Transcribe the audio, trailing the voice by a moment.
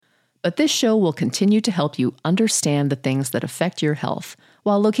But this show will continue to help you understand the things that affect your health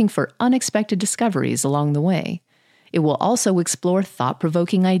while looking for unexpected discoveries along the way. It will also explore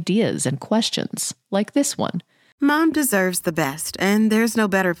thought-provoking ideas and questions, like this one. Mom deserves the best, and there's no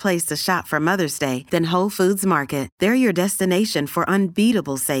better place to shop for Mother's Day than Whole Foods Market. They're your destination for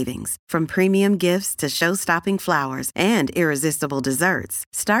unbeatable savings, from premium gifts to show-stopping flowers and irresistible desserts.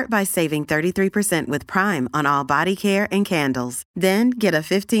 Start by saving 33% with Prime on all body care and candles. Then get a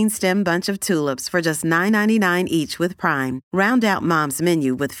 15-stem bunch of tulips for just $9.99 each with Prime. Round out Mom's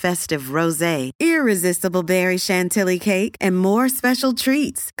menu with festive rosé, irresistible berry chantilly cake, and more special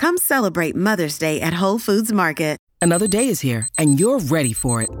treats. Come celebrate Mother's Day at Whole Foods Market. Another day is here, and you're ready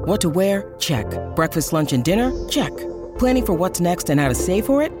for it. What to wear? Check. Breakfast, lunch, and dinner? Check. Planning for what's next and how to save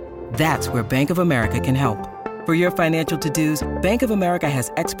for it? That's where Bank of America can help. For your financial to-dos, Bank of America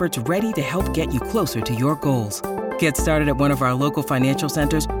has experts ready to help get you closer to your goals. Get started at one of our local financial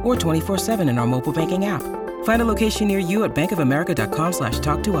centers or 24/7 in our mobile banking app. Find a location near you at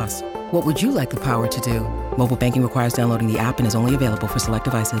bankofamerica.com/talktous. What would you like the power to do? Mobile banking requires downloading the app and is only available for select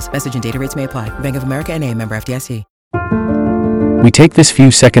devices. Message and data rates may apply. Bank of America N.A., member FDIC. We take this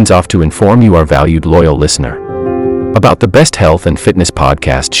few seconds off to inform you, our valued loyal listener, about the best health and fitness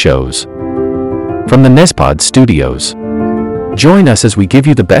podcast shows from the Nespod studios. Join us as we give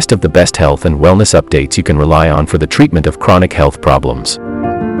you the best of the best health and wellness updates you can rely on for the treatment of chronic health problems.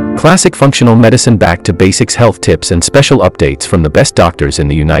 Classic functional medicine back to basics health tips and special updates from the best doctors in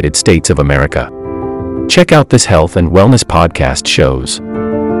the United States of America. Check out this health and wellness podcast shows.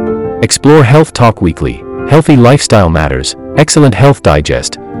 Explore Health Talk Weekly, Healthy Lifestyle Matters, Excellent Health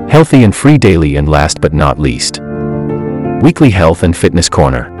Digest, Healthy and Free Daily, and last but not least, Weekly Health and Fitness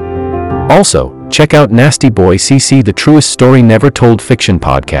Corner. Also, check out Nasty Boy CC, the truest story never told fiction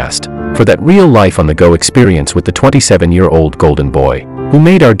podcast, for that real life on the go experience with the 27-year-old golden boy, who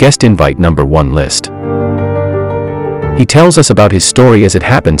made our guest invite #1 list. He tells us about his story as it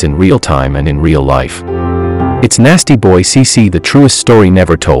happens in real time and in real life. It's Nasty Boy CC, the truest story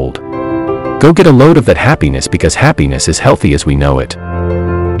never told. Go get a load of that happiness, because happiness is healthy as we know it.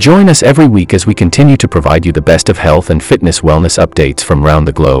 Join us every week as we continue to provide you the best of health and fitness wellness updates from around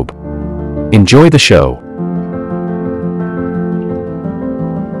the globe. Enjoy the show.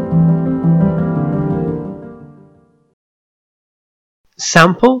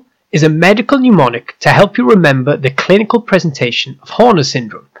 Sample is a medical mnemonic to help you remember the clinical presentation of Horner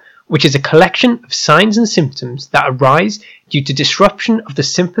syndrome, which is a collection of signs and symptoms that arise due to disruption of the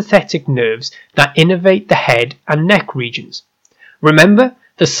sympathetic nerves that innervate the head and neck regions. Remember,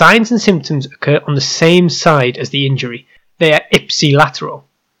 the signs and symptoms occur on the same side as the injury. They are ipsilateral.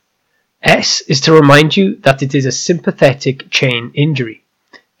 S is to remind you that it is a sympathetic chain injury.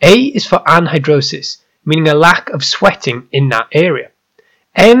 A is for anhidrosis, meaning a lack of sweating in that area.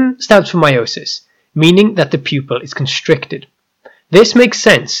 M stands for meiosis, meaning that the pupil is constricted. This makes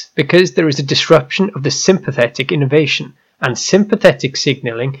sense because there is a disruption of the sympathetic innervation, and sympathetic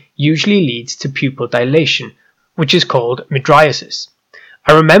signaling usually leads to pupil dilation, which is called mydriasis.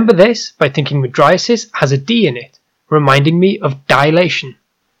 I remember this by thinking mydriasis has a D in it, reminding me of dilation.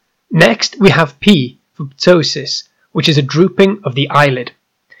 Next we have P for ptosis, which is a drooping of the eyelid.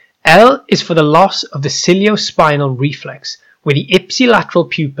 L is for the loss of the ciliospinal reflex, where the ipsilateral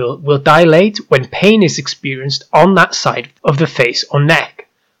pupil will dilate when pain is experienced on that side of the face or neck.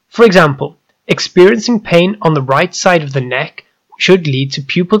 For example, experiencing pain on the right side of the neck should lead to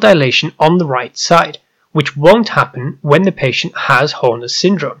pupil dilation on the right side, which won't happen when the patient has Horner's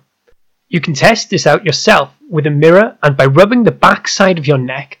syndrome. You can test this out yourself with a mirror and by rubbing the back side of your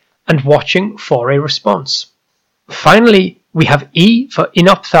neck and watching for a response. Finally, we have E for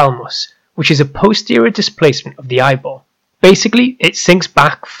inophthalmos, which is a posterior displacement of the eyeball. Basically, it sinks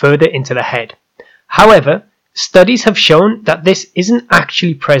back further into the head. However, studies have shown that this isn't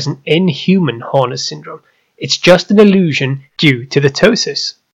actually present in human Horner's syndrome. It's just an illusion due to the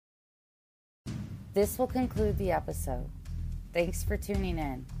ptosis. This will conclude the episode. Thanks for tuning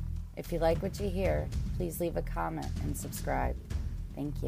in. If you like what you hear, please leave a comment and subscribe. Thank you.